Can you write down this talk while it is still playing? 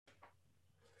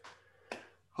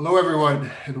Hello, everyone,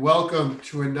 and welcome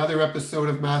to another episode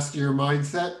of Master Your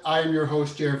Mindset. I am your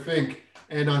host, Jer Fink,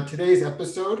 and on today's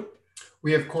episode,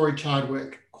 we have Corey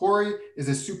Chadwick. Corey is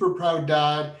a super proud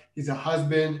dad, he's a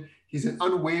husband, he's an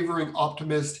unwavering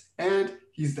optimist, and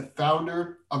he's the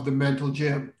founder of the Mental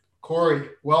Gym. Corey,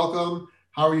 welcome.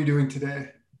 How are you doing today?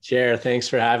 Chair, thanks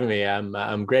for having me.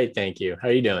 I'm great, thank you. How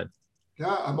are you doing?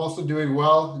 Yeah, I'm also doing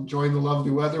well, enjoying the lovely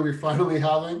weather we're finally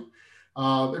having.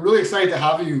 I'm really excited to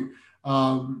have you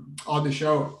on the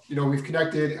show. You know, we've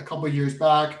connected a couple of years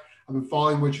back. I've been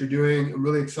following what you're doing. I'm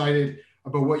really excited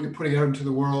about what you're putting out into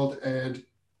the world and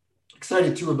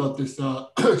excited too about this,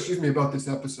 about this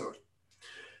episode.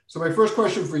 So my first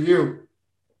question for you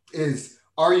is,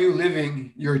 are you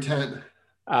living your 10?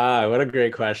 What a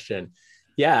great question.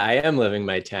 Yeah, I am living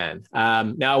my 10.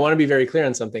 Now, I want to be very clear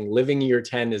on something. Living your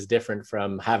 10 is different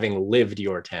from having lived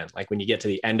your 10. Like when you get to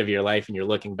the end of your life and you're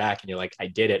looking back and you're like, I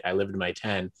did it. I lived my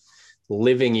 10.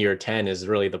 Living your 10 is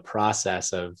really the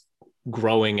process of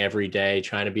growing every day,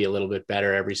 trying to be a little bit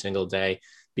better every single day,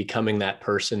 becoming that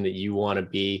person that you want to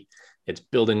be. It's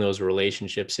building those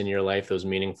relationships in your life, those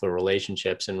meaningful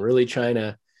relationships, and really trying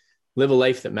to live a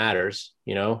life that matters,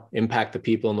 impact the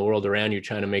people in the world around you,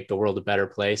 trying to make the world a better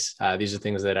place. These are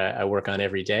things that I work on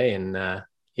every day. And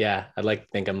yeah, I'd like to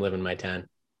think I'm living my 10.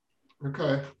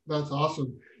 Okay, that's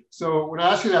awesome. So when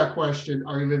I ask you that question,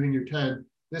 are you living your 10?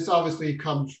 This obviously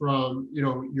comes from,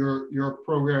 your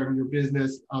program, your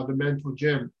business, the Mental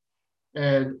Gym.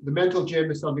 And the Mental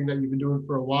Gym is something that you've been doing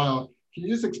for a while. Can you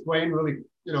just explain really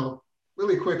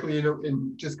quickly,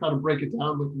 and just kind of break it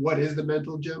down, like what is the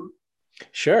Mental Gym?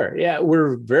 Sure. Yeah,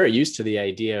 we're very used to the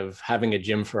idea of having a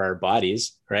gym for our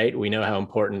bodies, right? We know how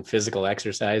important physical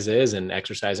exercise is and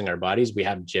exercising our bodies. We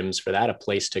have gyms for that, a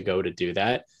place to go to do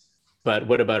that. But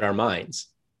what about our minds?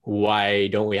 Why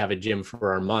don't we have a gym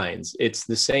for our minds? It's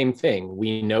the same thing.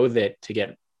 We know that to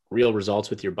get real results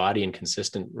with your body and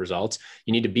consistent results,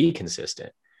 you need to be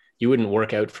consistent. You wouldn't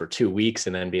work out for 2 weeks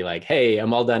and then be like, hey,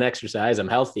 I'm all done exercise. I'm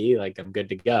healthy. Like I'm good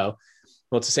to go.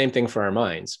 Well, it's the same thing for our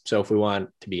minds. So if we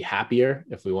want to be happier,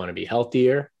 if we want to be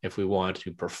healthier, if we want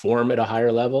to perform at a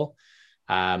higher level,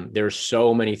 there's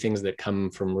so many things that come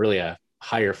from really a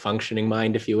higher functioning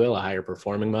mind, if you will, a higher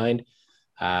performing mind,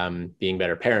 being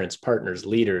better parents, partners,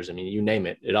 leaders. I mean, you name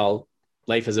it.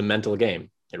 Life is a mental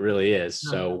game. It really is.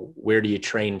 Yeah. So where do you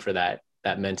train for that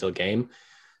mental game?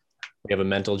 We have a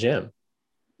mental gym.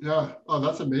 Yeah. Oh,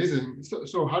 that's amazing.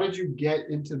 So how did you get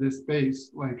into this space?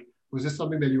 Like, was this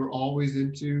something that you were always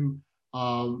into,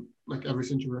 like ever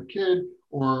since you were a kid,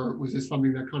 or was this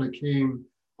something that kind of came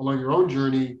along your own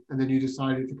journey, and then you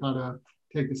decided to kind of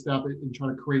take the step and try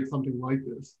to create something like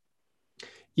this?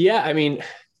 Yeah, I mean,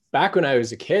 back when I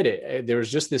was a kid, there was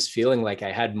just this feeling like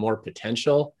I had more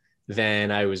potential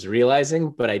than I was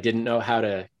realizing, but I didn't know how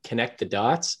to connect the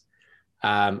dots.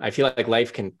 I feel like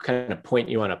life can kind of point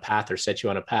you on a path or set you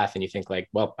on a path, and you think like,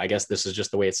 well, I guess this is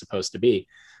just the way it's supposed to be.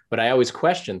 But I always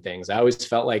questioned things. I always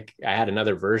felt like I had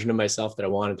another version of myself that I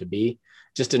wanted to be.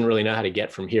 Just didn't really know how to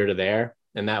get from here to there,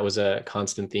 and that was a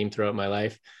constant theme throughout my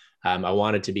life. I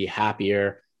wanted to be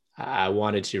happier. I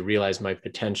wanted to realize my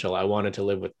potential. I wanted to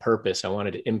live with purpose. I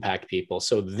wanted to impact people.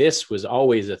 So this was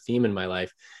always a theme in my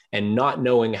life. And not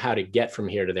knowing how to get from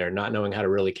here to there, not knowing how to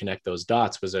really connect those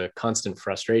dots was a constant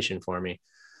frustration for me.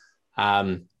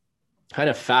 Um, Kind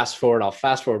of I'll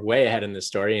fast forward way ahead in this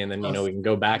story, and then, Yes. we can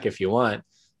go back if you want.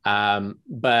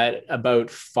 But about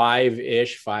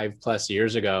 5+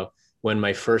 years ago, when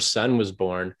my first son was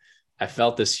born, I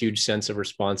felt this huge sense of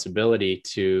responsibility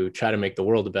to try to make the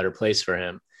world a better place for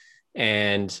him.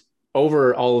 And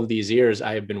over all of these years,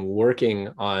 I have been working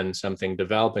on something,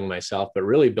 developing myself, but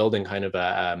really building kind of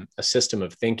a system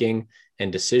of thinking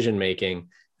and decision making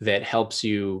that helps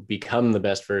you become the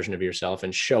best version of yourself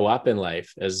and show up in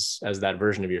life as that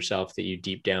version of yourself that you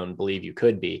deep down believe you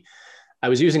could be. I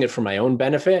was using it for my own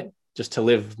benefit, just to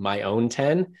live my own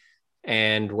 10.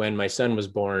 And when my son was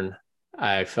born,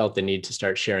 I felt the need to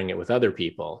start sharing it with other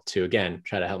people to, again,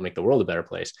 try to help make the world a better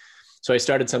place. So I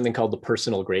started something called the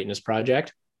Personal Greatness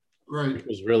Project, Right. which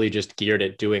was really just geared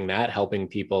at doing that, helping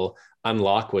people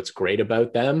unlock what's great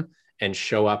about them and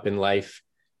show up in life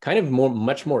kind of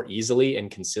much more easily and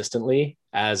consistently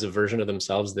as a version of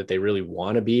themselves that they really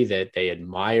want to be, that they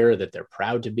admire, that they're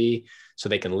proud to be, so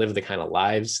they can live the kind of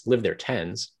lives, live their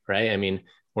tens, right? I mean,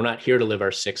 we're not here to live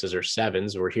our sixes or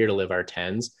sevens. We're here to live our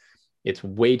tens. It's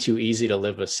way too easy to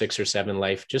live a 6 or 7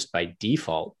 life just by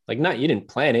default. Like, not, you didn't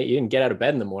plan it. You didn't get out of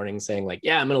bed in the morning saying like,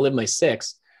 yeah, I'm going to live my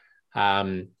six.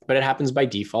 But it happens by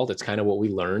default. It's kind of what we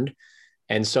learned.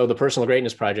 And so the Personal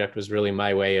Greatness Project was really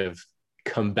my way of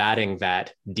combating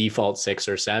that default 6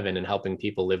 or 7 and helping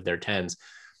people live their tens.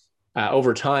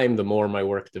 Over time, the more my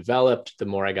work developed, the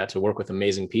more I got to work with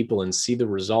amazing people and see the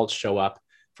results show up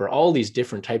for all these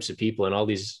different types of people and all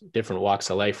these different walks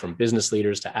of life, from business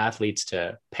leaders to athletes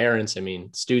to parents. I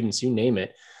mean, students, you name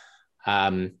it.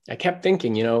 I kept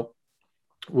thinking,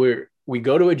 we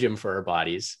go to a gym for our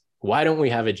bodies. Why don't we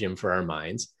have a gym for our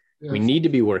minds? We Yes. need to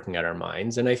be working at our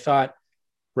minds. And I thought,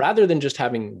 rather than just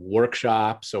having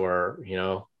workshops or,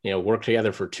 work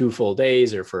together for 2 full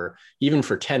days or even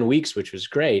for 10 weeks, which was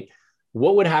great,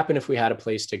 what would happen if we had a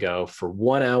place to go for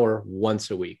 1 hour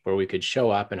once a week where we could show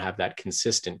up and have that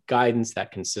consistent guidance,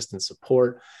 that consistent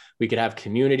support? We could have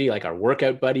community, like our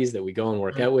workout buddies that we go and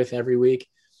work out with every week,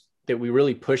 that we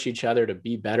really push each other to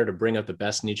be better, to bring out the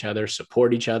best in each other,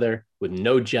 support each other with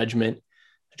no judgment.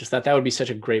 I just thought that would be such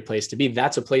a great place to be.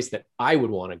 That's a place that I would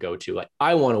want to go to. Like,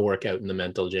 I want to work out in the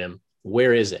mental gym.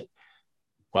 Where is it?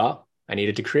 Well, I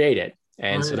needed to create it.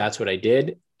 And so that's what I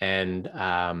did. And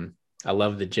I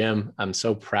love the gym. I'm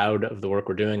so proud of the work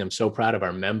we're doing. I'm so proud of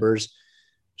our members,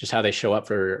 just how they show up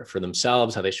for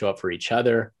themselves, how they show up for each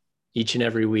other each and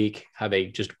every week, how they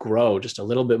just grow just a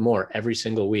little bit more every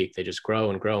single week. They just grow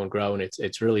and grow and grow. And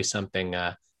it's really something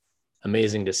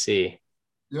amazing to see.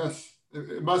 Yes,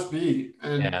 it must be.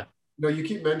 And Yeah. you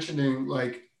keep mentioning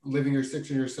like living your 6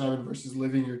 and your 7 versus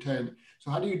living your 10. So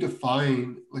how do you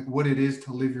define like what it is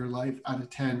to live your life at a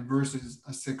 10 versus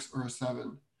a 6 or a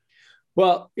 7?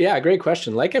 Well, yeah, great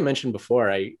question. Like I mentioned before,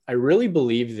 I really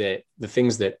believe that the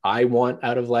things that I want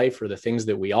out of life are the things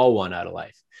that we all want out of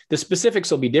life. The specifics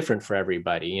will be different for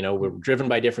everybody. We're driven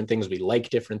by different things. We like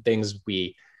different things.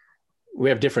 We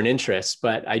have different interests,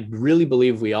 but I really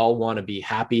believe we all want to be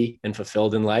happy and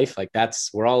fulfilled in life. Like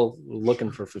we're all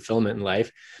looking for fulfillment in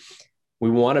life. We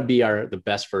want to be the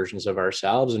best versions of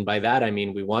ourselves. And by that, I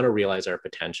mean, we want to realize our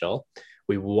potential.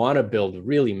 We want to build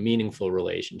really meaningful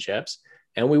relationships,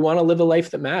 and we want to live a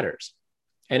life that matters.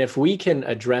 And if we can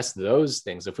address those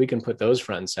things, if we can put those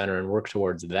front and center and work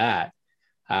towards that,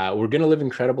 we're going to live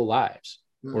incredible lives.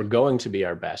 We're going to be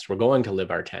our best. We're going to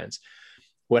live our tens.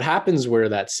 What happens where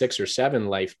that 6 or 7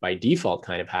 life by default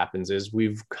kind of happens is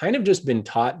we've kind of just been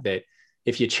taught that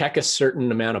if you check a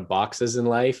certain amount of boxes in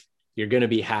life, you're going to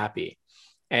be happy.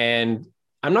 And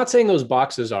I'm not saying those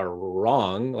boxes are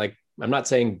wrong. Like, I'm not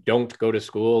saying don't go to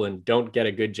school and don't get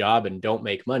a good job and don't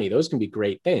make money. Those can be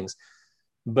great things.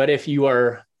 But if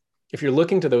you're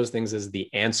looking to those things as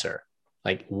the answer,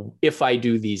 like, if I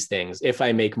do these things, if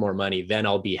I make more money, then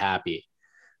I'll be happy.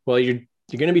 Well, you're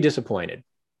going to be disappointed.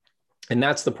 And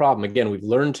that's the problem. Again, we've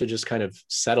learned to just kind of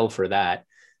settle for that,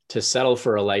 to settle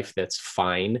for a life that's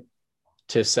fine,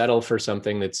 to settle for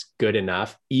something that's good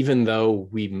enough, even though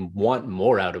we want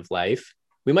more out of life.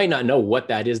 We might not know what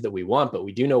that is that we want, but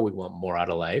we do know we want more out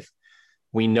of life.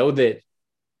 We know that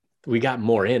we got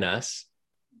more in us.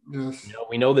 Yes.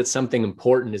 We know that something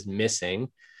important is missing.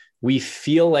 We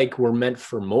feel like we're meant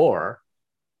for more.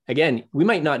 Again, we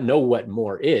might not know what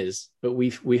more is, but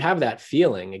we have that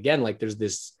feeling. Again, like there's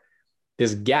this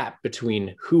gap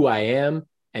between who I am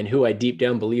and who I deep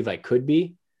down believe I could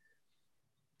be.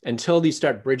 Until you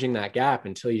start bridging that gap,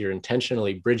 until you're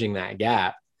intentionally bridging that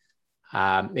gap,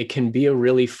 it can be a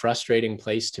really frustrating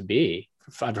place to be.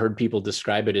 I've heard people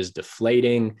describe it as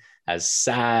deflating, as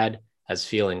sad, as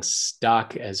feeling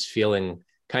stuck, as feeling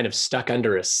kind of stuck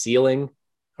under a ceiling,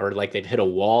 or like they've hit a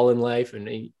wall in life.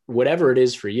 And whatever it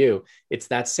is for you, it's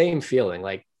that same feeling.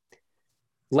 Like,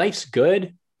 life's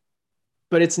good,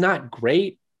 but it's not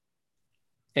great.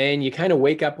 And you kind of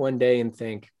wake up one day and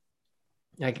think,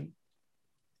 like,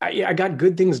 I got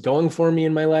good things going for me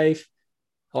in my life.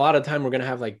 A lot of the time we're going to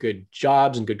have like good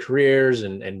jobs and good careers,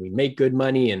 and we make good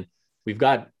money, and we've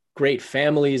got great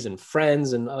families and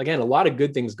friends. And again, a lot of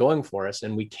good things going for us.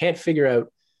 And we can't figure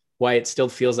out why it still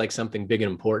feels like something big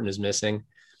and important is missing.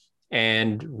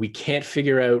 And we can't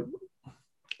figure out,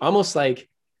 almost like,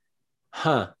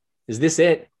 is this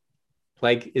it?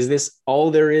 Like, is this all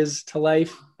there is to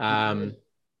life?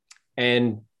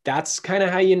 And that's kind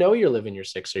of how you're living your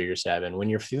 6 or your 7, when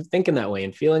you're thinking that way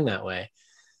and feeling that way.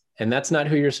 And that's not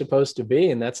who you're supposed to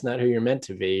be. And that's not who you're meant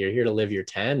to be. You're here to live your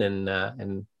 10.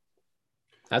 And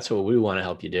that's what we want to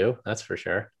help you do. That's for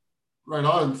sure. Right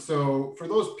on. So for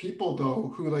those people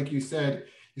though, who, like you said,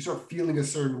 you start feeling a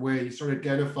certain way, you start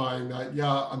identifying that,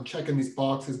 yeah, I'm checking these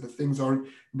boxes, but things aren't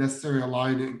necessarily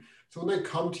aligning. So when they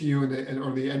come to you or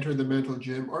they enter the mental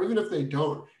gym, or even if they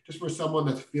don't, just for someone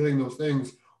that's feeling those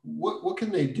things, what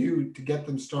can they do to get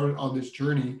them started on this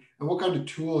journey? And what kind of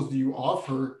tools do you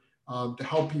offer to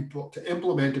help people to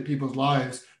implement in people's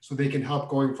lives so they can help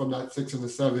going from that 6 and the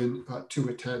 7 to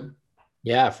a 10?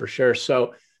 Yeah, for sure.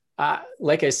 So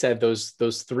Like I said,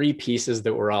 those three pieces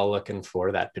that we're all looking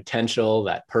for, that potential,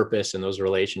 that purpose, and those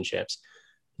relationships.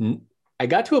 I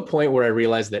got to a point where I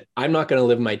realized that I'm not going to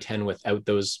live my 10 without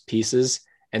those pieces.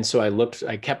 And so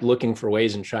I kept looking for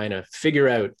ways and trying to figure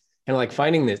out and like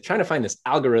trying to find this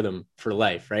algorithm for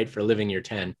life, right? For living your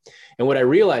 10. And what I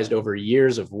realized over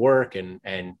years of work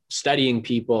and studying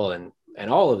people and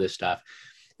all of this stuff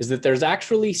is that there's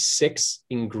actually 6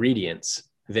 ingredients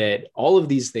that all of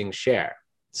these things share.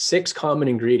 6 common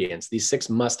ingredients, these 6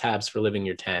 must-haves for living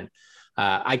your 10.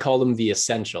 I call them the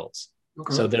essentials.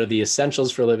 Okay. So they're the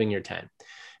essentials for living your 10.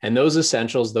 And those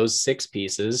essentials, those 6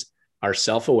 pieces are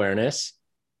self-awareness,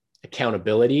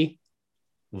 accountability,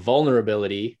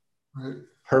 vulnerability, right,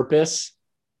 purpose,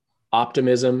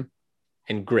 optimism,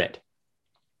 and grit.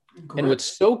 And what's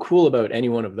so cool about any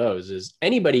one of those is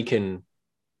anybody can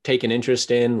take an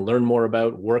interest in, learn more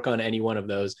about, work on any one of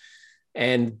those,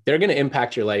 and they're going to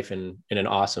impact your life in an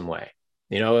awesome way.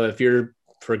 You know, if you're,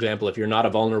 for example, if you're not a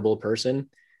vulnerable person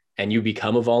and you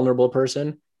become a vulnerable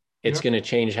person, it's going to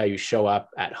change how you show up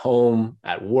at home,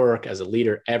 at work, as a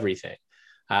leader, everything.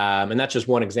 And that's just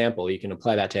one example. You can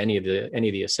apply that to any of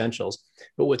the essentials.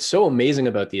 But what's so amazing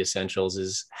about the essentials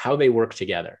is how they work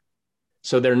together.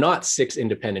 So they're not 6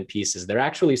 independent pieces. They're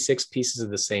actually 6 pieces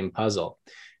of the same puzzle.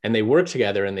 And they work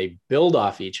together and they build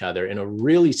off each other in a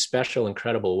really special,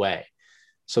 incredible way.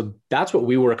 So that's what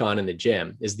we work on in the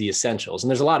gym, is the essentials. And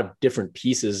there's a lot of different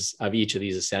pieces of each of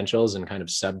these essentials and kind of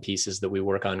sub pieces that we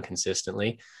work on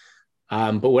consistently.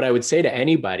 But what I would say to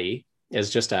anybody is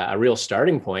just a real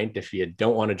starting point. If you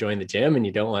don't want to join the gym and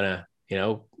you don't want to, you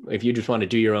know, if you just want to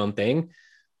do your own thing,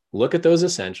 look at those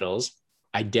essentials,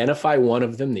 identify one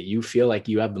of them that you feel like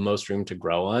you have the most room to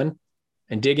grow on,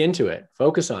 and dig into it,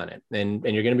 focus on it. And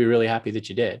you're going to be really happy that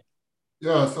you did.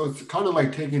 Yeah. So it's kind of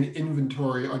like taking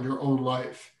inventory on your own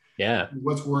life. Yeah.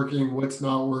 What's working, what's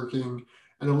not working,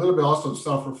 and a little bit also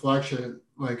self-reflection,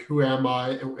 like who am I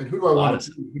and who do I want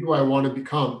to be? Who do I want to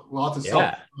become? Lots of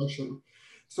self-reflection.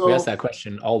 So we ask that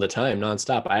question all the time,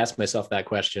 nonstop. I ask myself that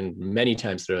question many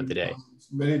times throughout the day.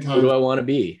 Many times. Who do I want to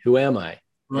be? Who am I?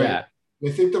 Right. Yeah.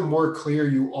 I think the more clear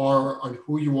you are on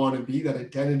who you want to be, that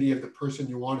identity of the person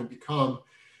you want to become,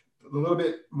 a little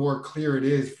bit more clear it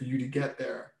is for you to get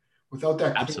there. Without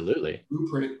that absolutely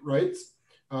blueprint, right?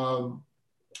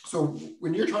 So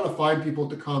when you're trying to find people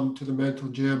to come to the mental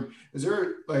gym, is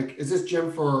this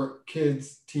gym for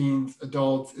kids, teens,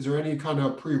 adults? Is there any kind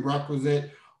of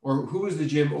prerequisite, or who is the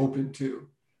gym open to?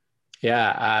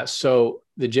 Yeah. So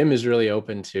the gym is really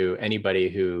open to anybody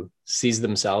who sees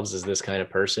themselves as this kind of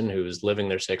person who's living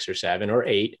their 6 or 7 or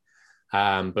 8,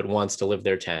 but wants to live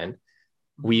their 10.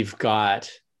 We've got,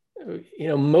 you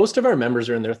know, most of our members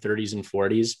are in their 30s and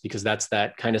 40s, because that's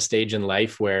that kind of stage in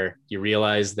life where you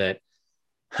realize that,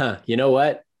 you know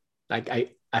what, I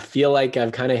feel like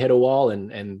I've kind of hit a wall,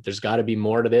 and there's got to be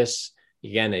more to this,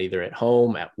 again, either at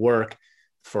home, at work,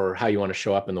 for how you want to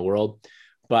show up in the world.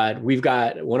 But we've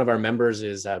got one of our members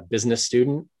is a business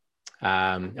student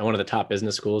at one of the top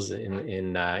business schools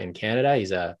in Canada.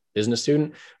 He's a business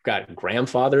student. We've got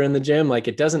grandfather in the gym. Like,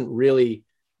 it doesn't really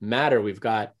matter. We've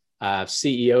got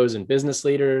CEOs and business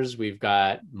leaders. We've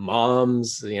got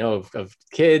moms, you know, of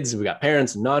kids. We've got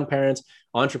parents and non-parents,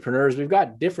 entrepreneurs. We've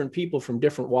got different people from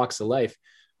different walks of life.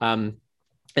 And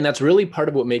that's really part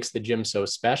of what makes the gym so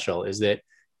special, is that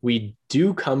we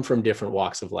do come from different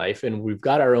walks of life, and we've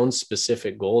got our own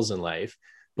specific goals in life,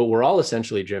 but we're all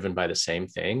essentially driven by the same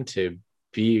thing, to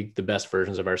be the best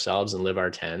versions of ourselves and live our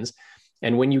 10s.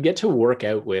 And when you get to work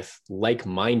out with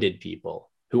like-minded people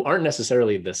who aren't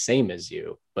necessarily the same as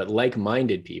you, but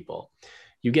like-minded people,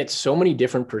 you get so many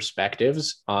different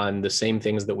perspectives on the same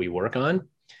things that we work on.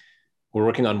 We're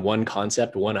working on one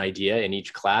concept, one idea in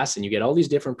each class, and you get all these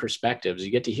different perspectives. You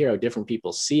get to hear how different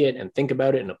people see it and think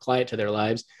about it and apply it to their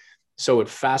lives. So it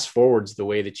fast forwards the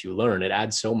way that you learn. It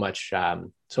adds so much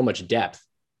depth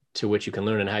to what you can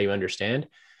learn and how you understand.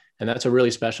 And that's a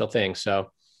really special thing. So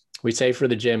we say for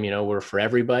the gym, you know, we're for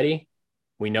everybody.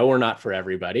 We know we're not for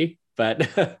everybody, but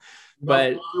not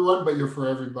for everyone, but you're for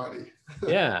everybody.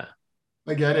 Yeah.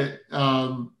 I get it.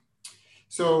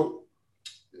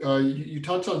 You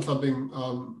touched on something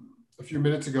a few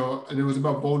minutes ago, and it was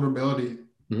about vulnerability.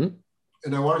 Mm-hmm.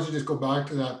 And I wanted to just go back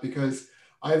to that, because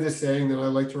I have this saying that I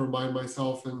like to remind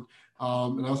myself, and I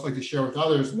also like to share with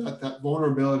others, that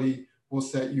vulnerability will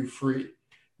set you free.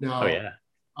 Now,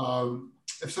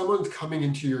 if someone's coming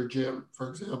into your gym, for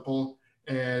example,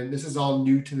 and this is all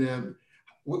new to them,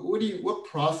 what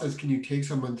process can you take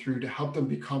someone through to help them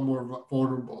become more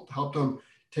vulnerable, to help them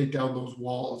take down those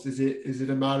walls? Is it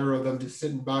a matter of them just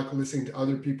sitting back and listening to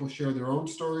other people share their own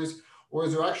stories, or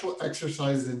is there actual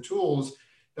exercises and tools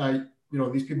that,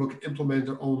 these people can implement in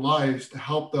their own lives to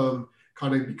help them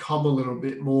kind of become a little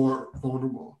bit more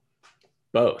vulnerable?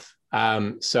 Both.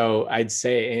 So I'd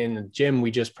say in the gym,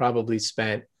 we just probably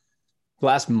spent the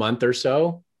last month or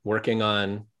so working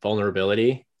on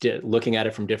vulnerability, looking at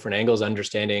it from different angles,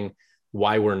 understanding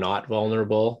why we're not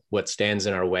vulnerable, what stands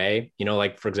in our way.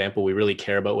 Like, for example, we really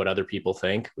care about what other people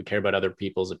think. We care about other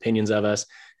people's opinions of us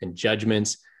and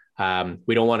judgments.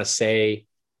 We don't want to say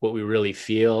what we really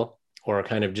feel or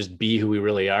kind of just be who we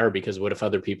really are, because what if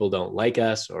other people don't like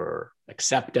us or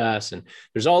accept us? And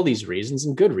there's all these reasons,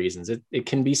 and good reasons. It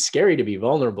can be scary to be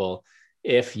vulnerable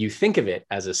if you think of it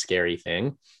as a scary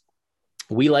thing.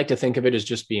 We like to think of it as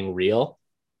just being real,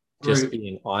 just Right.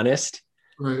 being honest.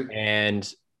 Right.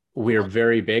 And we're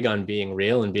very big on being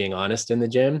real and being honest in the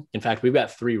gym. In fact, we've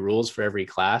got 3 rules for every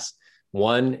class.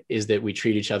 One is that we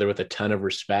treat each other with a ton of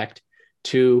respect.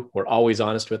 2, we're always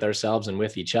honest with ourselves and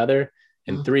with each other.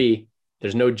 And 3,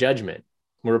 there's no judgment.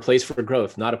 We're a place for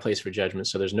growth, not a place for judgment.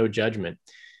 So there's no judgment.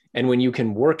 And when you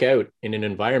can work out in an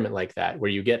environment like that,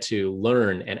 where you get to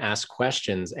learn and ask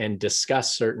questions and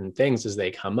discuss certain things as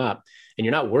they come up, and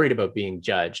you're not worried about being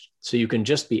judged, so you can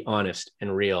just be honest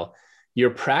and real, you're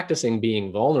practicing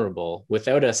being vulnerable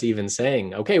without us even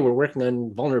saying, okay, we're working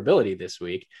on vulnerability this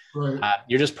week. Right.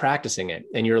 You're just practicing it,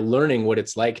 and you're learning what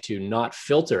it's like to not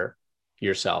filter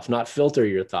yourself, not filter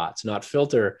your thoughts, not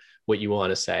filter what you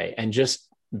want to say, and just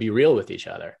be real with each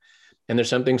other. And there's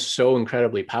something so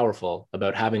incredibly powerful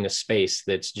about having a space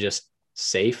that's just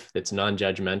safe, that's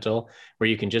non-judgmental, where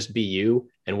you can just be you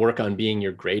and work on being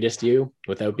your greatest you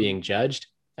without being judged.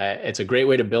 It's a great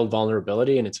way to build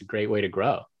vulnerability, and it's a great way to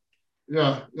grow.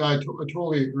 Yeah, I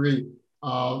totally agree.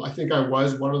 I think I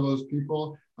was one of those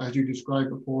people, as you described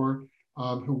before,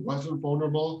 who wasn't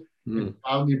vulnerable and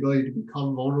found the ability to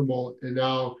become vulnerable. And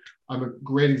now I'm a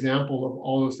great example of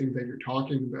all those things that you're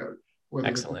talking about, whether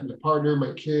it's my partner,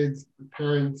 my kids, my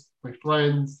parents, my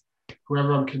friends,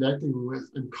 whoever I'm connecting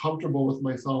with. I'm comfortable with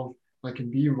myself. I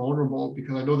can be vulnerable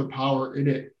because I know the power in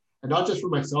it. And not just for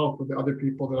myself, but the other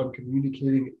people that I'm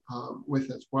communicating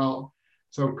with as well.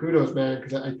 So kudos, man,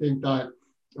 because I think that,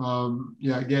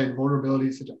 again, vulnerability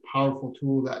is such a powerful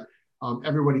tool that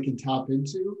everybody can tap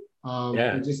into.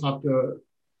 You just have to,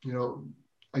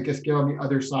 I guess, get on the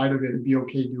other side of it and be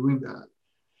okay doing that.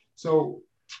 So,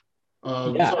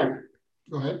 sorry,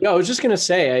 go ahead. Yeah, I was just going to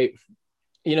say,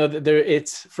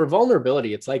 it's for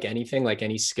vulnerability. It's like anything, like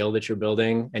any skill that you're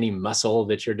building, any muscle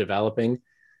that you're developing.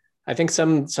 I think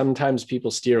sometimes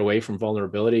people steer away from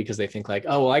vulnerability because they think like,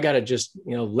 oh, well, I got to just,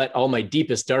 let all my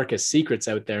deepest, darkest secrets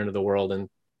out there into the world. And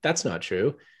that's not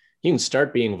true. You can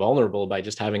start being vulnerable by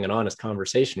just having an honest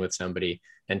conversation with somebody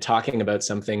and talking about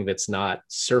something that's not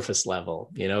surface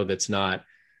level, that's not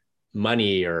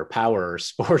money or power or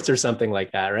sports or something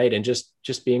like that. Right. And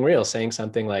just being real, saying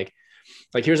something like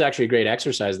here's actually a great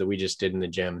exercise that we just did in the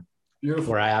gym.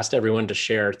 Beautiful. Where I asked everyone to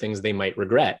share things they might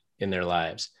regret in their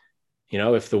lives.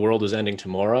 If the world was ending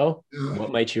tomorrow,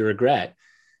 what might you regret?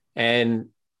 And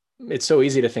it's so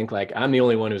easy to think like, I'm the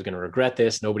only one who's going to regret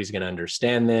this. Nobody's going to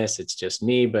understand this. It's just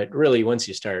me. But really, once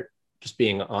you start just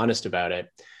being honest about it,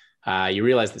 you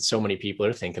realize that so many people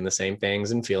are thinking the same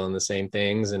things and feeling the same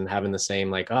things and having the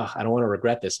same like, oh, I don't want to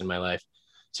regret this in my life.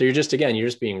 So you're just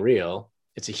being real.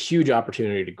 It's a huge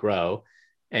opportunity to grow,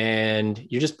 and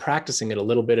you're just practicing it a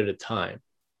little bit at a time.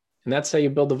 And that's how you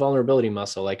build the vulnerability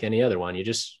muscle, like any other one. You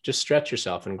just stretch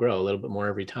yourself and grow a little bit more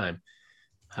every time.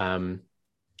 And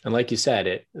like you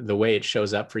said, the way it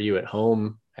shows up for you at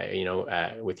home,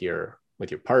 with your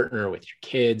partner, with your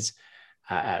kids,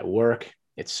 at work,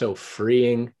 it's so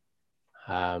freeing.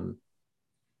 I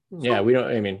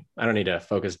don't need to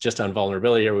focus just on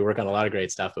vulnerability here. We work on a lot of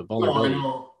great stuff, but vulnerability,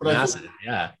 massive.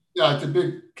 Yeah, it's a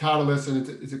big catalyst, and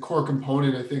it's a core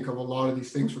component, I think, of a lot of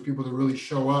these things for people to really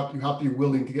show up. You have to be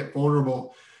willing to get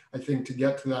vulnerable, I think, to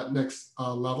get to that next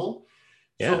level.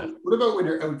 Yeah. So what about when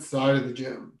you're outside of the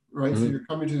gym, right? Mm-hmm. So you're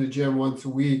coming to the gym once a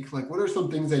week. Like, what are some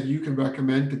things that you can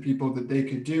recommend to people that they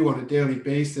could do on a daily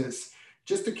basis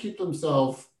just to keep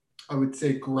themselves, I would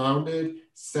say, grounded,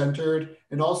 centered,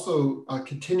 and also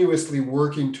continuously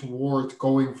working towards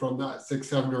going from that 6,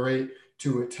 7, or 8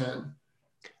 to a 10?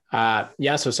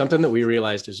 So something that we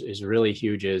realized is really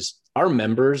huge is our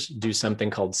members do something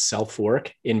called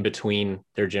self-work in between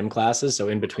their gym classes. So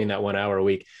in between that 1 hour a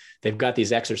week, they've got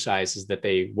these exercises that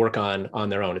they work on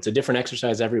their own. It's a different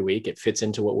exercise every week. It fits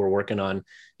into what we're working on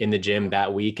in the gym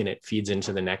that week, and it feeds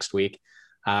into the next week.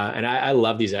 And I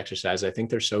love these exercises. I think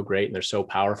they're so great and they're so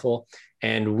powerful.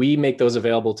 And we make those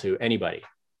available to anybody.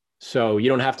 So you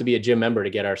don't have to be a gym member to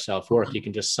get our self-work. You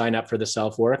can just sign up for the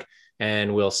self-work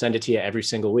and we'll send it to you every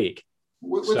single week.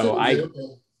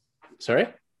 Sorry?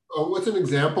 What's an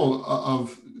example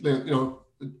of,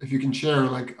 if you can share,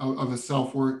 like of a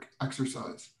self-work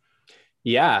exercise?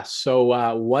 Yeah.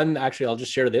 So one, actually, I'll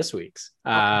just share this week's,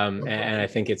 Okay. and I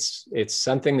think it's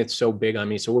something that's so big on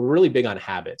me. So we're really big on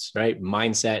habits, right?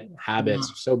 Mindset, Yeah.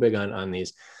 habits, so big on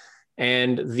these.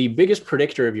 And the biggest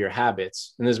predictor of your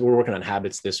habits, and this we're working on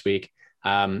habits this week.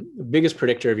 The biggest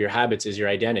predictor of your habits is your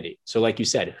identity. So, like you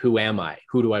said, who am I?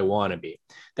 Who do I want to be?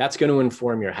 That's going to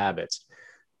inform your habits.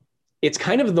 It's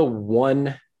kind of the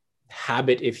one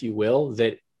habit, if you will,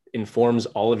 that informs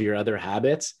all of your other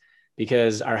habits,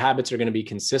 because our habits are going to be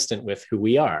consistent with who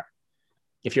we are.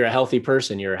 If you're a healthy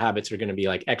person, your habits are going to be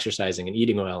like exercising and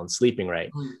eating well and sleeping right.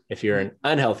 Right. If you're an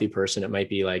unhealthy person, it might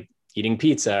be like eating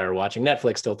pizza or watching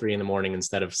Netflix till 3 a.m.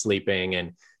 instead of sleeping,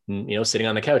 and sitting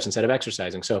on the couch instead of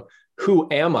exercising. So who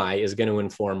am I is going to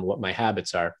inform what my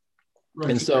habits are.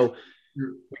 Right. And So so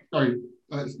your, sorry,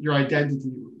 your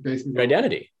identity, basically, your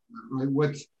identity. right?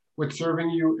 What's serving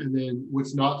you, and then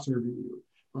what's not serving you,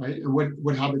 right? And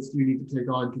what habits do you need to take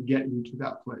on to get you to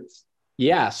that place?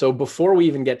 Yeah. So before we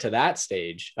even get to that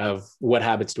stage of what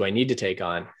habits do I need to take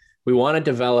on, we want to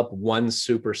develop one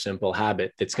super simple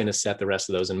habit that's going to set the rest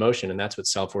of those in motion. And that's what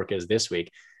self work is this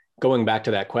week. Going back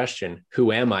to that question,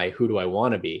 who am I? Who do I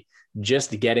want to be?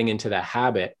 Just getting into the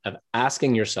habit of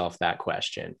asking yourself that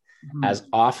question Mhm. as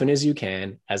often as you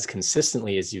can, as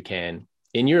consistently as you can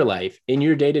in your life, in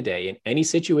your day to day, in any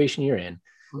situation you're in.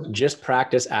 Right. Just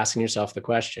practice asking yourself the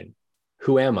question,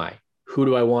 who am I? Who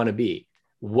do I want to be?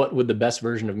 What would the best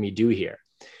version of me do here?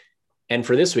 And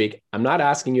for this week, I'm not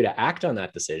asking you to act on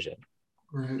that decision.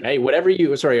 Right.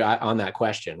 Right? On that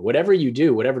question, whatever you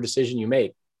do, whatever decision you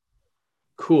make,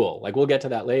 cool. Like we'll get to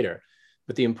that later.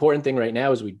 But the important thing right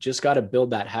now is we just got to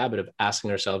build that habit of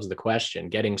asking ourselves the question,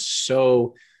 getting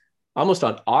so almost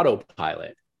on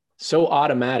autopilot, so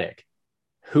automatic.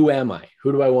 Who am I?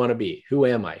 Who do I want to be? Who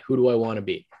am I? Who do I want to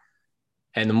be?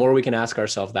 And the more we can ask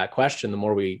ourselves that question, the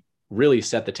more we really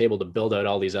set the table to build out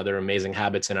all these other amazing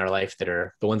habits in our life that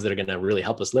are the ones that are going to really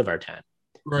help us live our 10.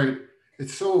 Right.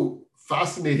 It's so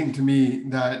fascinating to me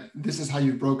that this is how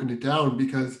you've broken it down,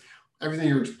 because everything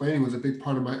you're explaining was a big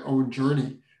part of my own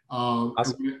journey.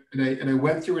 Awesome. And I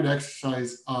went through an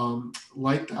exercise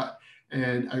like that.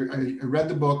 And I read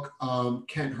the book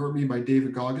Can't Hurt Me by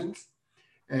David Goggins.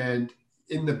 And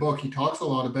in the book, he talks a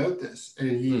lot about this.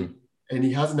 And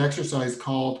he has an exercise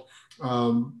called,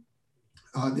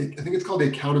 I think it's called the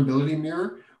accountability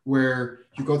mirror, where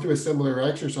you go through a similar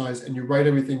exercise and you write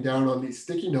everything down on these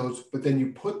sticky notes, but then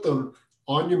you put them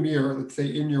on your mirror, let's say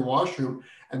in your washroom.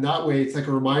 And that way it's like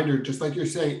a reminder, just like you're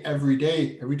saying, every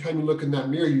day, every time you look in that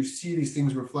mirror, you see these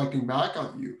things reflecting back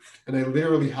on you. And I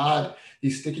literally had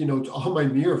these sticky notes on my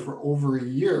mirror for over a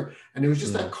year. And it was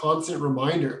just that constant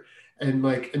reminder. And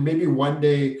maybe one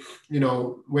day,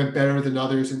 went better than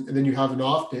others, and then you have an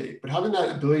off day. But having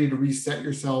that ability to reset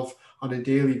yourself on a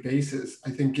daily basis,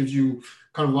 I think gives you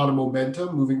kind of a lot of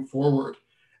momentum moving forward.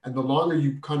 And the longer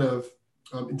you kind of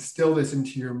instill this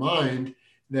into your mind,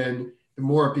 then the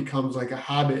more it becomes like a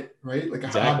habit, right? Like a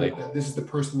Exactly. habit that this is the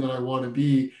person that I want to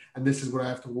be, and this is what I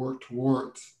have to work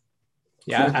towards. So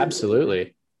Yeah,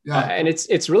 absolutely. Yeah. And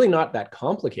it's really not that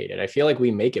complicated. I feel like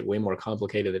we make it way more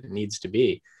complicated than it needs to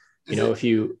be. Is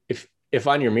it? If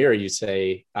on your mirror you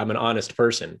say, I'm an honest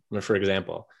person, for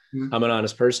example, Yeah. I'm an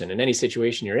honest person. In any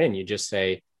situation you're in, you just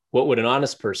say, what would an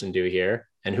honest person do here?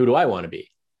 And who do I want to be?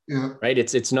 Yeah. Right?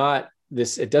 It's not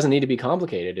this, it doesn't need to be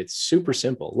complicated. It's super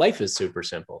simple. Life is super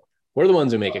simple. We're the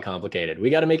ones who make it complicated. We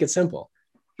got to make it simple.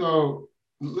 So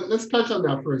let's touch on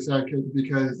that for a second,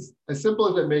 because as simple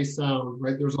as it may sound,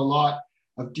 right, there's a lot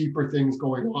of deeper things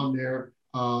going on there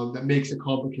that makes it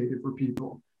complicated for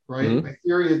people, right? Mm-hmm. My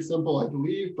theory, it's simple, I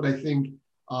believe, but I think,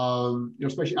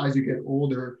 especially as you get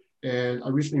older, and I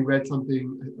recently read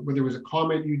something, whether it was a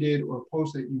comment you did or a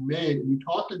post that you made, and you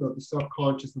talked about the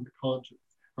subconscious and the conscious,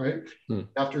 right?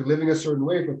 After living a certain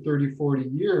way for 30, 40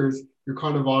 years, you're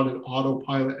kind of on an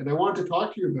autopilot. And I wanted to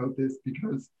talk to you about this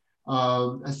because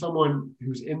as someone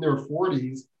who's in their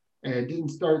 40s and didn't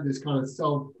start this kind of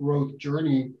self-growth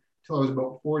journey till I was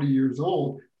about 40 years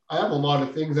old, I have a lot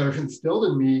of things that are instilled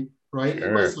in me, right,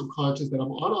 in my subconscious, that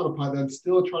I'm on autopilot, that I'm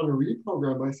still trying to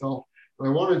reprogram myself. And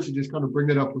I wanted to just kind of bring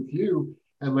that up with you.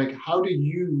 And like, how do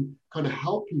you kind of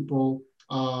help people,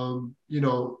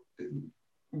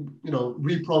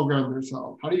 reprogram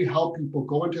themselves? How do you help people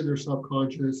go into their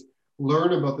subconscious,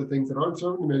 learn about the things that aren't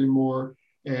serving them anymore,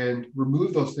 and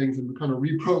remove those things and kind of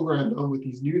reprogram them with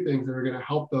these new things that are going to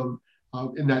help them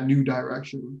in that new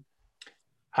direction?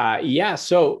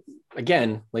 So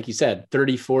again, like you said,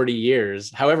 30, 40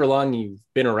 years, however long you've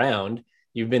been around,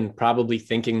 You've been probably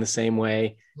thinking the same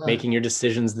way, Yeah. making your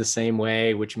decisions the same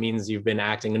way, which means you've been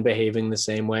acting and behaving the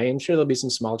same way. And sure, there'll be some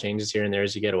small changes here and there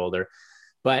as you get older,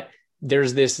 but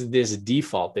there's this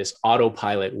default, this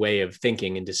autopilot way of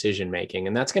thinking and decision making,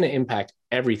 and that's going to impact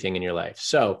everything in your life.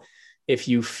 So if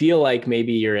you feel like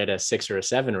maybe you're at a 6 or a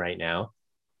 7 right now,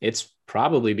 it's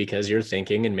probably because you're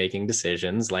thinking and making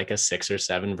decisions like a 6 or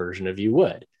 7 version of you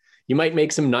would. You might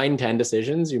make some 9, 10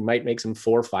 decisions. You might make some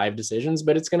 4, 5 decisions,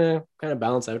 but it's going to kind of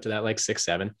balance out to that like 6,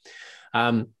 7.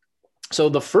 So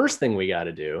the first thing we got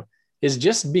to do is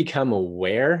just become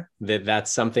aware that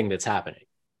that's something that's happening.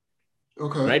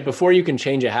 Okay. Right? Before you can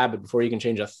change a habit, before you can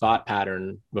change a thought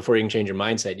pattern, before you can change your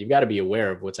mindset, you've got to be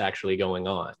aware of what's actually going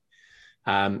on.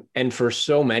 And for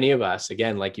so many of us,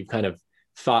 again, like you've kind of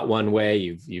thought one way,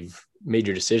 you've made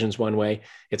your decisions one way.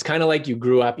 It's kind of like you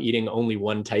grew up eating only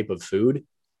one type of food.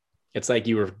 It's like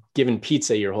you were given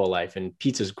pizza your whole life, and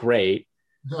pizza's great.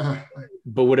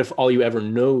 But what if all you ever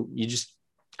know,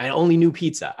 I only knew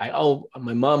pizza.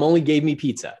 My mom only gave me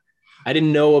pizza. I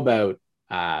didn't know about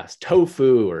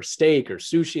tofu or steak or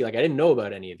sushi. Like I didn't know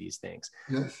about any of these things.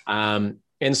 Yes.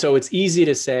 And so it's easy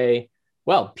to say,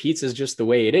 well, pizza's just the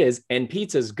way it is, and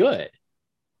pizza's good.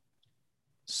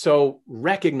 So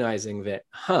recognizing that,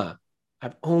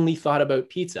 I've only thought about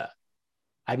pizza.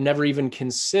 I've never even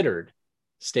considered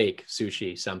steak,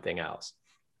 sushi, something else.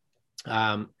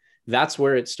 That's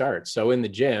where it starts. So in the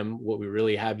gym, what we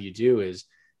really have you do is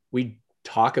we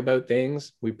talk about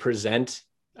things, we present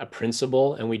a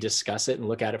principle, and we discuss it and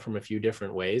look at it from a few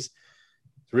different ways.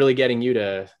 It's really getting you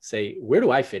to say, where do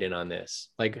I fit in on this?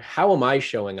 Like, how am I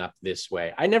showing up this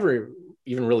way? I never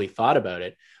even really thought about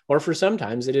it. Or for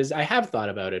sometimes it is, I have thought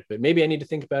about it, but maybe I need to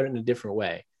think about it in a different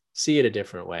way, see it a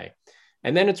different way.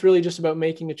 And then it's really just about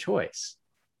making a choice.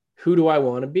 Who do I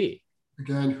want to be?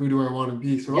 Again, who do I want to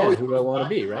be? So Yeah, who do I want to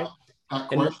be, right? That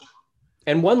And question.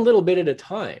 and one little bit at a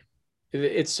time.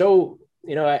 It's so,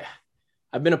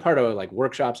 I've been a part of like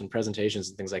workshops and presentations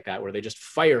and things like that, where they just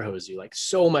fire hose you like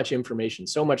so much information,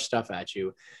 so much stuff at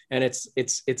you. And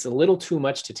it's a little too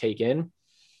much to take in.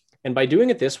 And by doing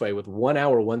it this way, with 1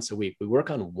 hour once a week, we work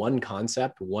on one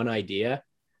concept, one idea,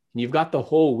 and you've got the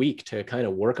whole week to kind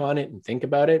of work on it and think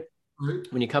about it. Right.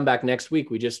 When you come back next week,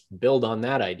 we just build on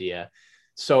that idea.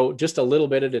 So just a little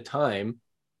bit at a time,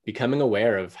 becoming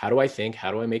aware of how do I think,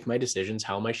 how do I make my decisions,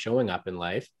 how am I showing up in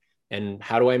life, and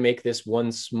how do I make this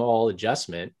one small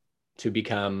adjustment to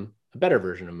become a better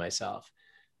version of myself?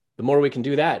 The more we can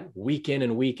do that week in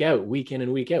and week out, week in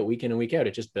and week out, week in and week out,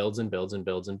 it just builds and builds and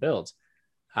builds and builds.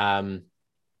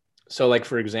 So like,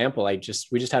 for example, we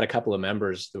just had a couple of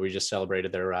members that we just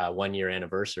celebrated their 1 year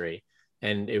anniversary,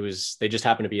 and they just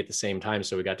happened to be at the same time.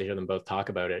 So we got to hear them both talk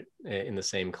about it in the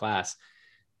same class.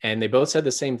 And they both said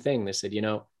the same thing. They said,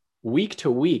 week to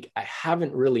week, I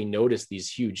haven't really noticed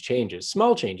these huge changes,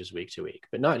 small changes week to week,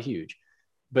 but not huge.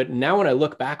 But now when I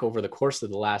look back over the course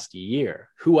of the last year,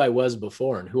 who I was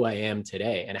before and who I am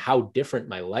today and how different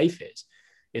my life is,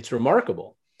 it's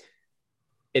remarkable.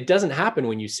 It doesn't happen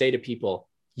when you say to people,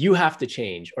 you have to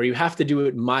change, or you have to do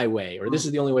it my way, or this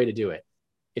is the only way to do it.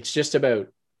 It's just about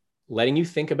letting you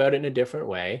think about it in a different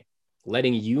way,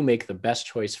 letting you make the best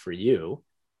choice for you,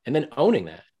 and then owning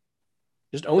that.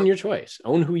 Just own your choice,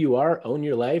 own who you are, own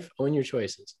your life, own your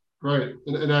choices. Right.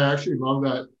 And I actually love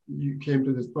that you came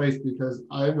to this place, because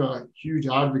I'm a huge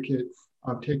advocate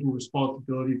of taking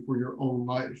responsibility for your own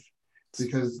life.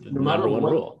 Because the number one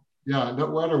rule. Yeah, no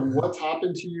matter what's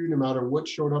happened to you, no matter what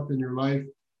showed up in your life,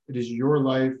 it is your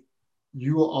life.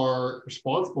 You are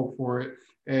responsible for it.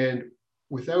 And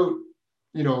without,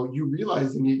 you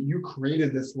realizing it, you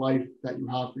created this life that you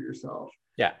have for yourself.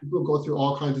 Yeah. People go through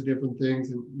all kinds of different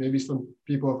things, and maybe some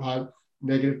people have had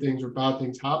negative things or bad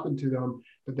things happen to them,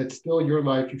 but that's still your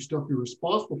life. You still feel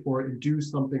responsible for it and do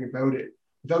something about it.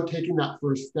 Without taking that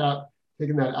first step,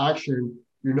 taking that action,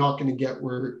 you're not going to get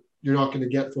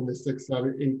from the 6,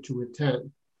 7, 8 to a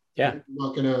 10. Yeah.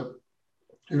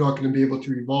 You're not going to be able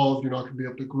to evolve. You're not going to be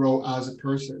able to grow as a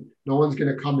person. No one's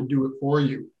going to come and do it for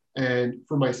you. And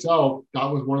for myself, that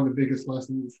was one of the biggest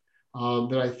lessons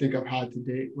that I think I've had to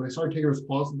date. When I started taking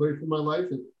responsibility for my life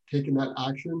and taking that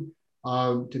action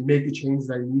to make the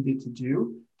changes I needed to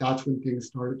do, that's when things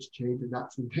started to change, and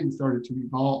that's when things started to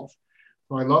evolve.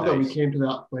 So I love that we came to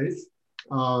that place.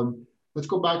 Let's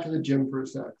go back to the gym for a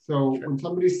sec. So when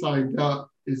somebody signed up,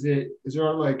 is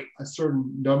there like a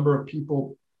certain number of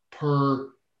people per,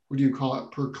 what do you call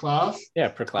it, per class? Yeah,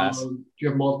 per class. Do you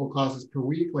have multiple classes per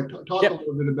week? Like talk a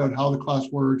little bit about how the class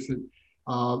works,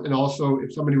 and also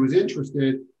if somebody was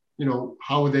interested,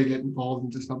 how would they get involved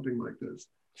into something like this?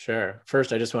 Sure.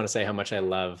 First, I just want to say how much I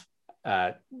love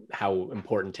how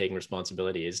important taking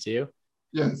responsibility is to you.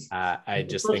 Yes. I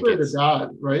just think Especially as a it's, dad,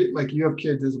 right? Like you have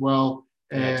kids as well.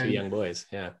 yeah, two And young boys.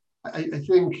 Yeah. I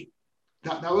think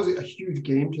that was a huge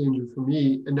game changer for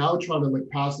me. And now trying to like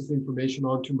pass this information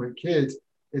on to my kids,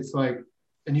 it's like,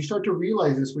 and you start to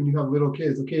realize this when you have little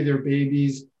kids. Okay, they're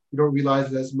babies, you don't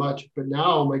realize it as much. But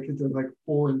now my kids are like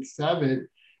 4 and 7,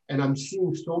 and I'm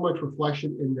seeing so much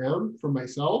reflection in them for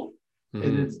myself. And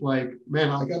Mm-hmm. it's like, man,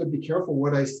 I got to be careful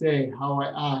what I say, how I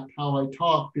act, how I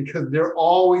talk, because they're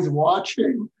always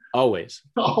watching, Always.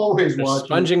 always They're watching.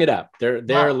 sponging it up. They're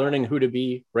Yeah, learning who to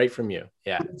be right from you.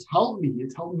 Yeah. it's helped me.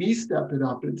 It's helped me step it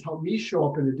up. It's helped me show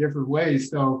up in a different way.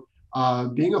 So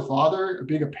being a father,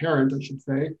 being a parent, I should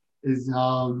say, is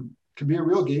can be a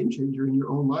real game changer in your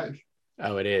own life.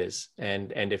 Oh, it is.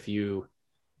 And if you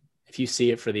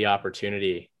see it for the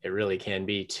opportunity, it really can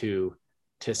be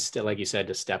like you said,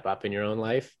 to step up in your own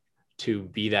life, to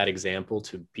be that example,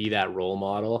 to be that role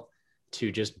model,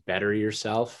 to just better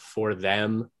yourself for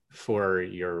them, for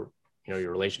your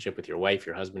relationship with your wife,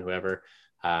 your husband, whoever,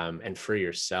 and for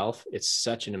yourself. It's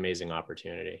such an amazing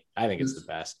opportunity. I think it's the Yes,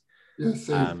 best. yes,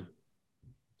 same. Um,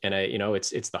 and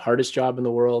it's the hardest job in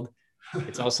the world.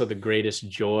 It's also the greatest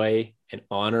joy and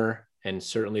honor, and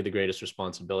certainly the greatest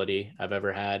responsibility I've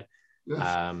ever had. Yes,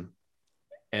 Um,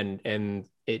 and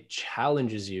it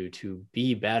challenges you to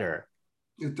be better.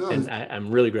 it And does.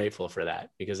 I'm really grateful for that,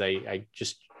 because I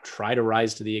just try to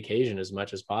rise to the occasion as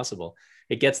much as possible.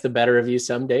 It ges the better of you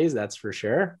some days, that's for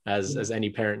sure. As any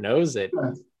parent knows it,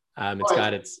 Yes. it's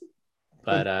got But its,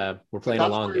 but but we're but playing a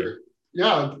that's long game. where,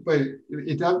 yeah, but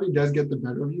it definitely does get the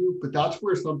better of you. But that's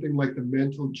where something like the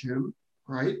mental gym,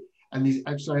 right? And these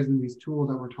exercises and these tools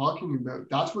that we're talking about,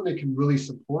 that's when they can really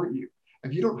support you.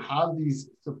 If you don't have these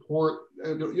support,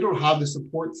 you don't have the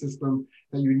support system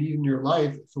that you need in your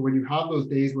life. So when you have those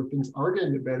days where things are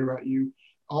getting better at you,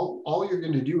 all you're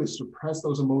going to do is suppress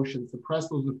those emotions, suppress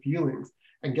those feelings.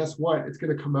 And guess what? It's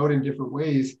going to come out in different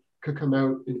ways. Could come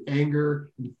out in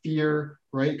anger, in fear,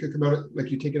 right? Could come out like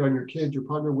you take it on your kids, your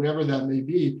partner, whatever that may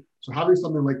be. So having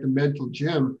something like the mental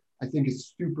gym, I think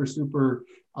is super, super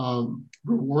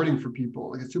rewarding for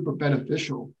people. Like it's super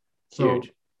beneficial. So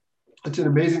Huge. it's an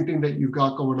amazing thing that you've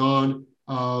got going on.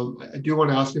 I do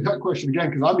want to ask you that question again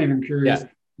because I'm even curious. Yeah,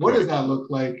 What sure. does that look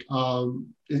like?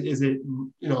 Is it,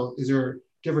 is there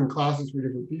different classes for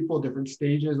different people, different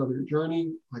stages of your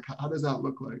journey? Like, how does that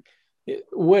look like?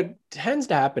 What tends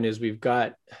to happen is we've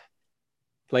got,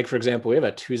 like, for example, we have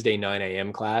a Tuesday 9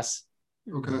 a.m. class.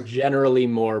 Okay. Generally,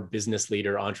 more business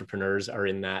leader entrepreneurs are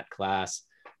in that class.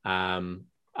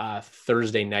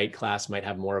 Thursday night class might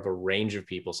have more of a range of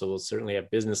people. So we'll certainly have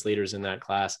business leaders in that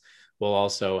class. We'll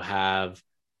also have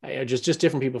just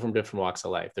different people from different walks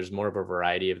of life. There's more of a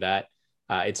variety of that.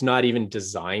 It's not even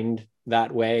designed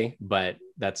that way, but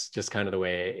that's just kind of the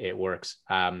way it works.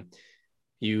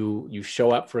 You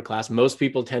show up for a class. Most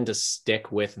people tend to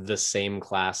stick with the same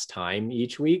class time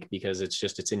each week because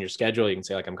it's in your schedule. You can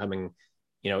say, like, I'm coming,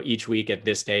 each week at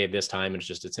this day at this time.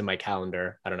 It's in my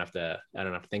calendar. I don't have to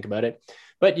think about it.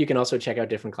 But you can also check out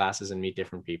different classes and meet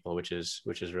different people, which is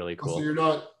really Oh, so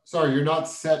cool. you're not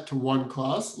set to one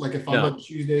class. Like if I'm No. on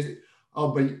Tuesdays,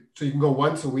 oh, but so you can go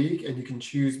once a week and you can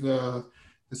choose the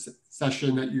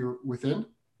session that you're within.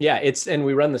 Yeah, and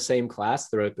we run the same class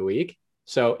throughout the week.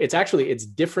 So it's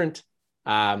different.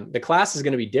 The class is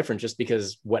going to be different just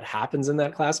because what happens in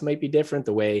that class might be different.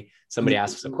 The way somebody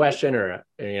asks a question or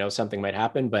something might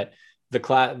happen, but the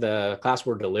class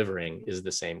we're delivering is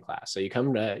the same class. So you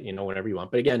come to, whenever you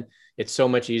want. But again, it's so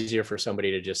much easier for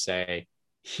somebody to just say,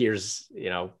 here's,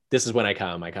 this is when I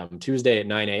come. I come Tuesday at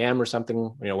 9 a.m. or something,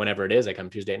 whenever it is, I come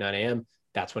Tuesday at 9 a.m.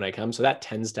 That's when I come. So that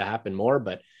tends to happen more,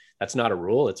 but that's not a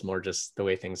rule. It's more just the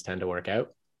way things tend to work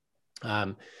out.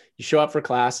 You show up for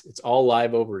class, it's all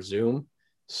live over Zoom.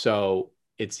 So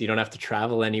you don't have to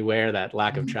travel anywhere. That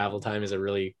lack of travel time is a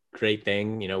really great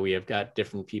thing. We have got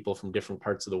different people from different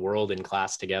parts of the world in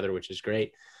class together, which is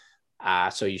great.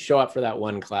 So you show up for that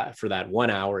one class for that 1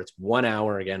 hour. It's 1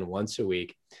 hour again, once a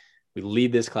week. We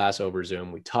lead this class over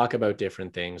Zoom. We talk about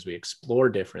different things. We explore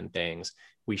different things.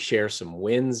 We share some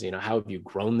wins. How have you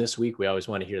grown this week? We always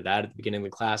want to hear that at the beginning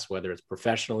of the class, whether it's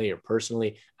professionally or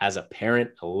personally. As a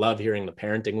parent, I love hearing the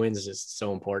parenting wins. It's just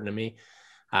so important to me.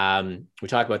 We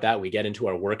talk about that. We get into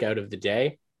our workout of the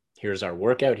day. Here's our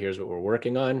workout. Here's what we're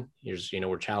working on.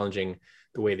 We're challenging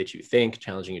the way that you think,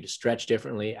 challenging you to stretch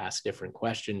differently, ask different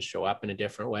questions, show up in a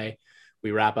different way.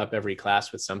 We wrap up every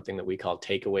class with something that we call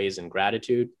takeaways and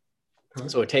gratitude.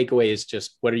 So a takeaway is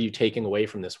just, what are you taking away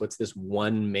from this? What's this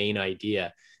one main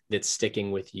idea that's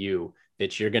sticking with you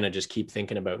that you're going to just keep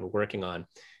thinking about and working on?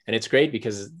 And it's great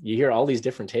because you hear all these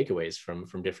different takeaways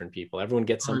from different people. Everyone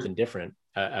gets something different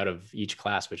out of each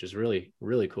class, which is really,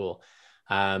 really cool.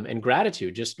 And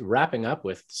gratitude, just wrapping up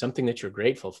with something that you're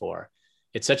grateful for.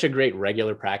 It's such a great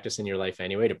regular practice in your life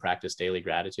anyway, to practice daily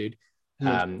gratitude.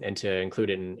 And to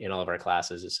include it in all of our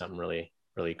classes is something really,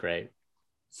 really great.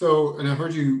 So, and I've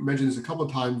heard you mention this a couple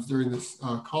of times during this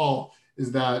call,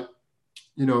 is that,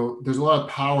 there's a lot of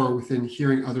power within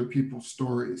hearing other people's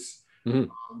stories,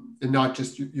 and not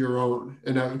just your own.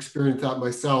 And I've experienced that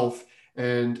myself.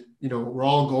 And, we're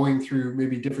all going through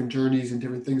maybe different journeys and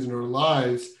different things in our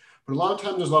lives, but a lot of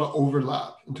times there's a lot of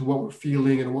overlap into what we're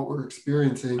feeling and what we're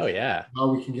experiencing. Oh yeah. How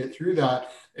we can get through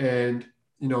that. And,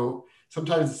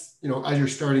 sometimes, as you're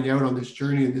starting out on this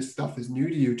journey and this stuff is new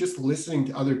to you, just listening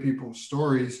to other people's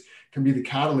stories can be the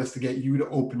catalyst to get you to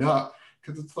open up.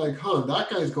 Because it's like, that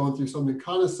guy's going through something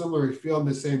kind of similar. He's feeling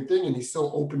the same thing, and he's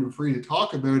so open and free to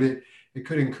talk about it. It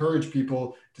could encourage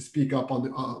people to speak up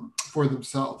for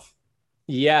themselves.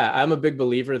 Yeah, I'm a big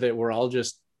believer that we're all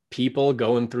just people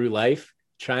going through life,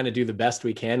 trying to do the best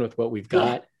we can with what we've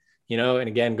got. And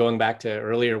again, going back to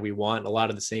earlier, we want a lot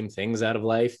of the same things out of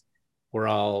life. We're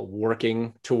all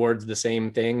working towards the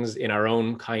same things in our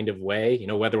own kind of way.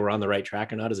 Whether we're on the right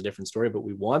track or not is a different story, but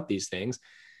we want these things.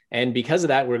 And because of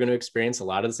that, we're going to experience a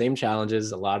lot of the same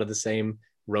challenges, a lot of the same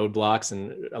roadblocks,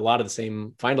 and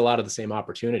find a lot of the same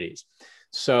opportunities.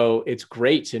 So it's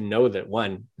great to know that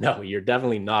no, you're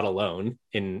definitely not alone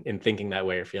in thinking that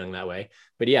way or feeling that way.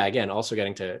 But yeah, again, also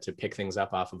getting to pick things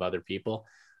up off of other people.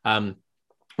 One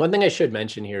thing I should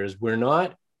mention here is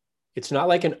it's not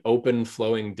like an open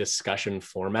flowing discussion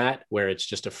format where it's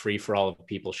just a free for all of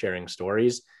people sharing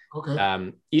stories.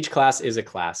 Okay. Each class is a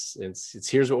class. It's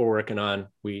here's what we're working on.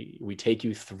 We take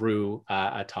you through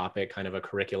a topic, kind of a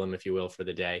curriculum, if you will, for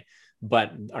the day.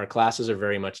 But our classes are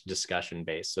very much discussion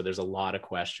based. So there's a lot of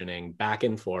questioning back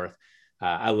and forth.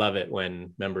 I love it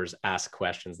when members ask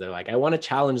questions. They're like, I want to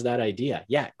challenge that idea.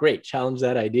 Yeah, great. Challenge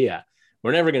that idea.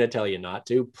 We're never going to tell you not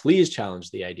to. Please challenge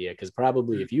the idea, because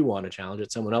probably if you want to challenge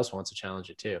it, someone else wants to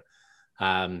challenge it too.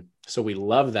 So we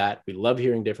love that. We love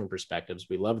hearing different perspectives.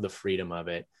 We love the freedom of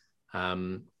it.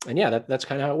 And yeah, that's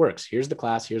kind of how it works. Here's the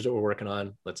class. Here's what we're working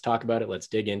on. Let's talk about it. Let's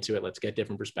dig into it. Let's get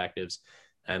different perspectives,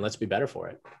 and let's be better for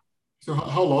it. So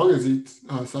how long is each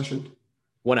session?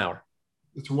 1 hour.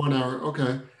 It's 1 hour.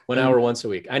 Okay. 1 hour once a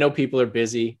week. I know people are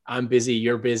busy. I'm busy.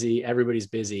 You're busy. Everybody's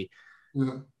busy.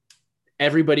 Yeah.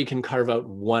 Everybody can carve out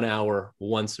 1 hour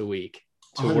once a week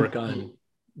to 100%. work on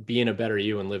being a better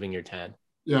you and living your 10.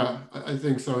 Yeah, I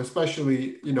think so.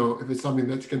 Especially, if it's something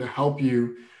that's going to help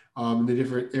you in the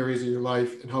different areas of your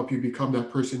life and help you become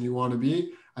that person you want to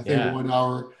be. I think 1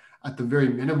 hour at the very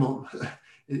minimum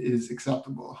is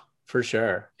acceptable. For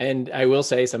sure. And I will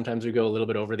say sometimes we go a little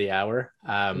bit over the hour.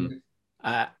 I'm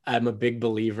a big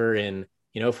believer in,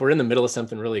 if we're in the middle of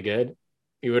something really good,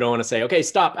 you don't want to say, okay,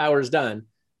 stop, hour's done.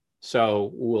 So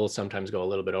we'll sometimes go a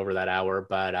little bit over that hour,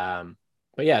 but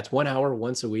yeah, it's 1 hour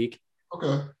once a week.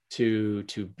 Okay. To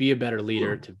be a better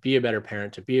leader, to be a better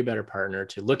parent, to be a better partner,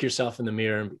 to look yourself in the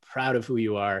mirror and be proud of who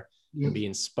you are and be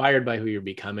inspired by who you're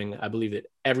becoming. I believe that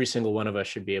every single one of us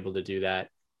should be able to do that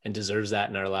and deserves that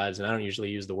in our lives. And I don't usually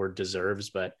use the word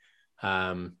deserves, but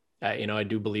I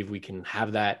do believe we can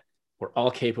have that. We're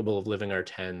all capable of living our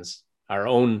tens, our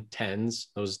own tens.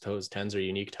 Those tens are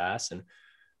unique to us, and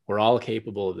we're all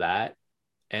capable of that.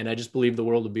 And I just believe the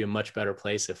world would be a much better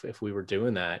place if we were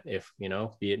doing that. If,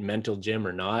 be it mental gym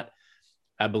or not,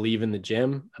 I believe in the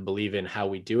gym. I believe in how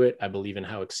we do it. I believe in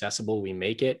how accessible we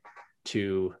make it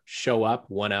to show up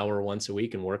 1 hour once a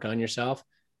week and work on yourself.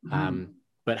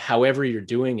 But however you're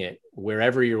doing it,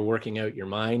 wherever you're working out your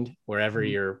mind, wherever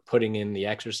you're putting in the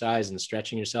exercise and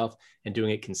stretching yourself and doing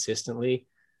it consistently,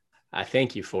 I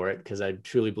thank you for it, because I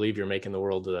truly believe you're making the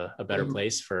world a better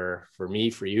place for me,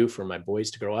 for you, for my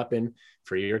boys to grow up in,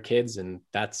 for your kids. And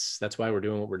that's why we're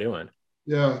doing what we're doing.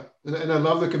 Yeah. And I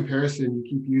love the comparison. You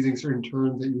keep using certain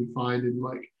terms that you would find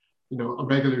in a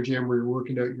regular gym where you're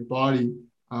working out your body.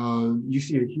 You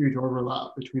see a huge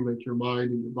overlap between your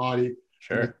mind and your body.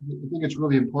 Sure. I think it's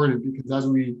really important, because as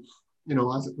we,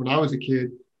 when I was a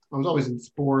kid, I was always in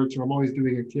sports, or I'm always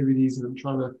doing activities, and I'm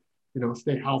trying to,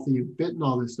 stay healthy and fit and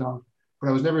all this stuff. But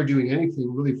I was never doing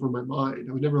anything really for my mind.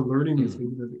 I was never learning these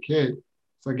things as a kid.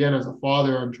 So again, as a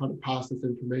father, I'm trying to pass this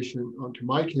information on to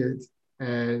my kids.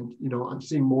 And, I'm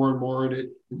seeing more and more in it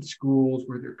in schools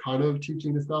where they're kind of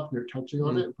teaching this stuff and they're touching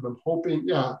on it. But I'm hoping,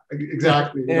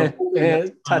 exactly.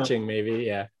 Touching maybe,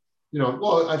 yeah.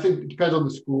 Well, I think it depends on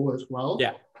the school as well.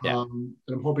 Yeah. And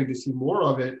I'm hoping to see more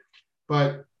of it.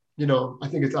 But, I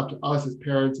think it's up to us as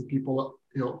parents and people,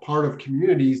 part of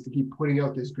communities, to keep putting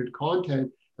out this good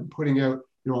content and putting out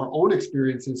our own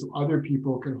experiences, so other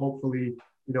people can hopefully,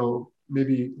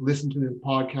 maybe listen to the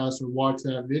podcast or watch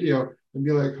that video and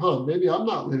be like, huh, maybe I'm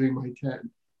not living my 10.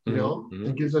 Mm-hmm.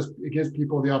 It gives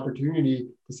people the opportunity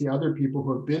to see other people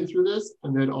who have been through this,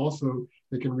 and then also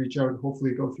they can reach out and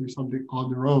hopefully go through something on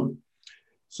their own.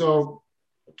 So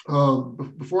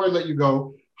before I let you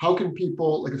go, how can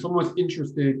people, like if someone's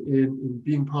interested in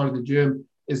being part of the gym,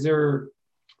 is there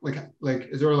a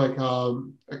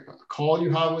call you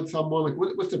have with someone? Like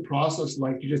what's the process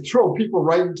like? You just throw people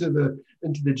right into the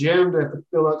gym, they have to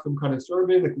fill out some kind of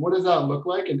survey. Like what does that look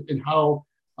like, and how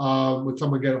would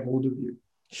someone get a hold of you?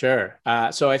 Sure.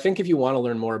 So I think if you want to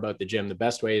learn more about the gym, the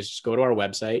best way is just go to our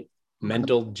website,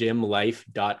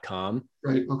 mentalgymlife.com.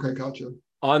 Right. Okay. Gotcha.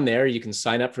 On there, you can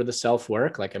sign up for the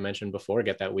self-work. Like I mentioned before,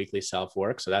 get that weekly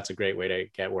self-work. So that's a great way to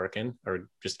get working or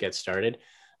just get started.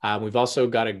 We've also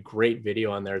got a great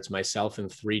video on there. It's myself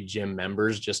and 3 gym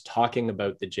members just talking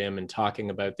about the gym and talking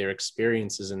about their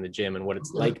experiences in the gym and what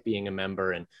it's like being a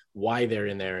member and why they're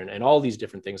in there and all these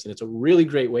different things. And it's a really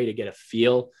great way to get a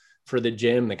feel for the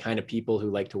gym, the kind of people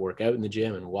who like to work out in the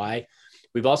gym and why.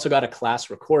 We've also got a class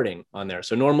recording on there.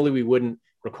 So normally we wouldn't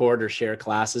record or share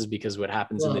classes because what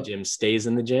happens in the gym stays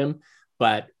in the gym.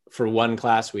 But for one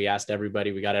class, we asked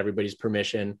everybody, we got everybody's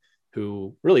permission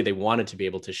who really they wanted to be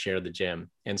able to share the gym.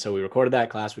 And so we recorded that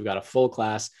class. We've got a full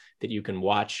class that you can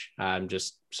watch.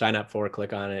 Just sign up for,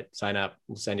 click on it, sign up,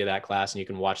 we'll send you that class and you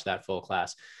can watch that full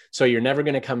class. So you're never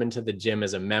going to come into the gym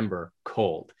as a member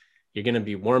cold. You're going to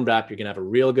be warmed up. You're going to have a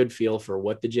real good feel for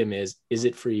what the gym is. Is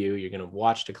it for you? You're going to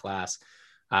watch the class.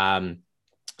 So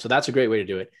that's a great way to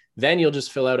do it. Then you'll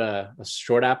just fill out a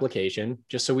short application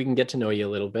just so we can get to know you a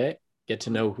little bit, get to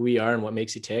know who you are and what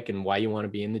makes you tick and why you want to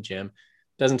be in the gym.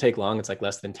 Doesn't take long. It's like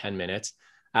less than 10 minutes.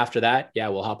 After that,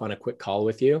 we'll hop on a quick call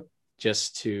with you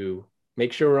just to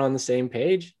make sure we're on the same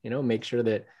page, make sure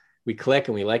that we click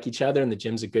and we like each other and the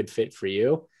gym's a good fit for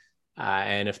you.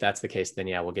 And if that's the case, then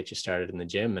we'll get you started in the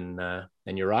gym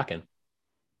and you're rocking.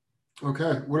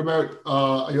 Okay. What about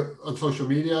on social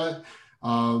media?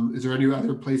 Is there any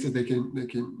other places they can,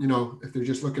 if they're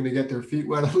just looking to get their feet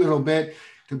wet a little bit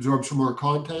to absorb some more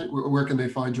content, where can they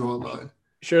find you online?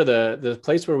 Sure. The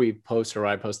place where we post or where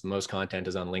I post the most content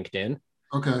is on LinkedIn.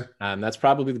 Okay. That's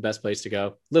probably the best place to go.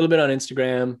 A little bit on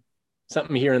Instagram,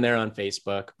 something here and there on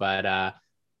Facebook, but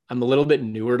I'm a little bit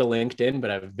newer to LinkedIn,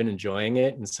 but I've been enjoying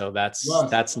it. And so that's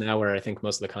now where I think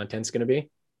most of the content's going to be.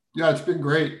 Yeah, it's been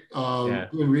great.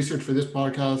 Doing research for this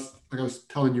podcast, like I was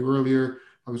telling you earlier,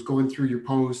 I was going through your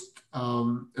post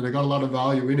and I got a lot of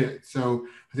value in it. So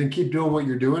I think keep doing what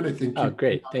you're doing. I think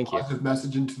great. Thank you. Positive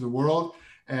message into the world.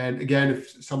 And again, if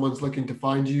someone's looking to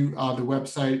find you, the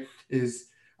website is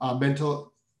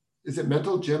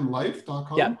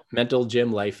mentalgymlife.com? Yeah,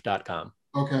 mentalgymlife.com.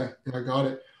 Okay, I got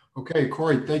it. Okay,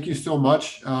 Corey, thank you so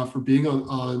much for being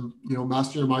on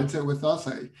Master Your Mindset with us.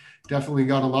 I definitely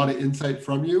got a lot of insight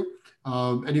from you.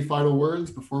 Any final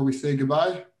words before we say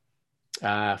goodbye?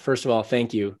 First of all,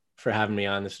 thank you for having me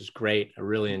on. This was great. I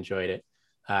really enjoyed it.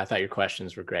 I thought your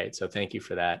questions were great. So thank you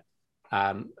for that.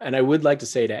 And I would like to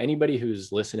say to anybody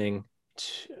who's listening,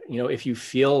 if you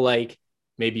feel like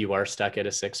maybe you are stuck at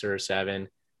a 6 or a 7,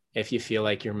 if you feel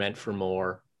like you're meant for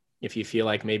more, if you feel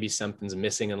like maybe something's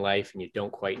missing in life and you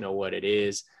don't quite know what it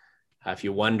is, if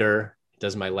you wonder,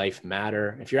 does my life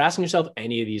matter? If you're asking yourself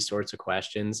any of these sorts of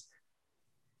questions,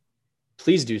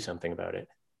 please do something about it.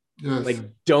 Yes. Like,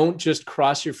 don't just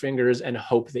cross your fingers and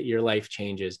hope that your life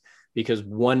changes, because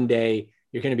one day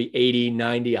you're going to be 80,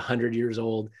 90, 100 years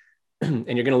old and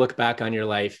you're going to look back on your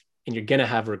life and you're going to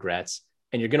have regrets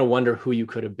and you're going to wonder who you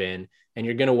could have been. And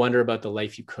you're going to wonder about the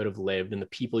life you could have lived and the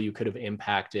people you could have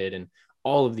impacted and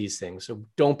all of these things. So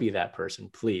don't be that person,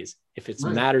 please. If it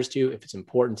matters to you, if it's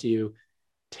important to you,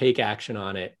 take action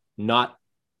on it. Not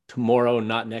tomorrow,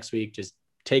 not next week. Just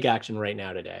take action right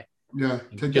now today. Yeah.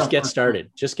 Just get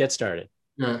started. Just get started.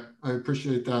 Yeah. I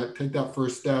appreciate that. Take that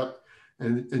first step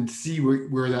and see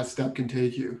where that step can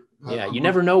take you. You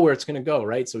never know where it's going to go,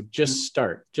 right? So just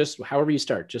start. Just however you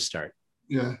start, just start.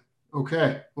 Yeah.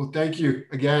 Okay. Well, thank you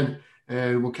again.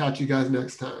 And we'll catch you guys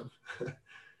next time.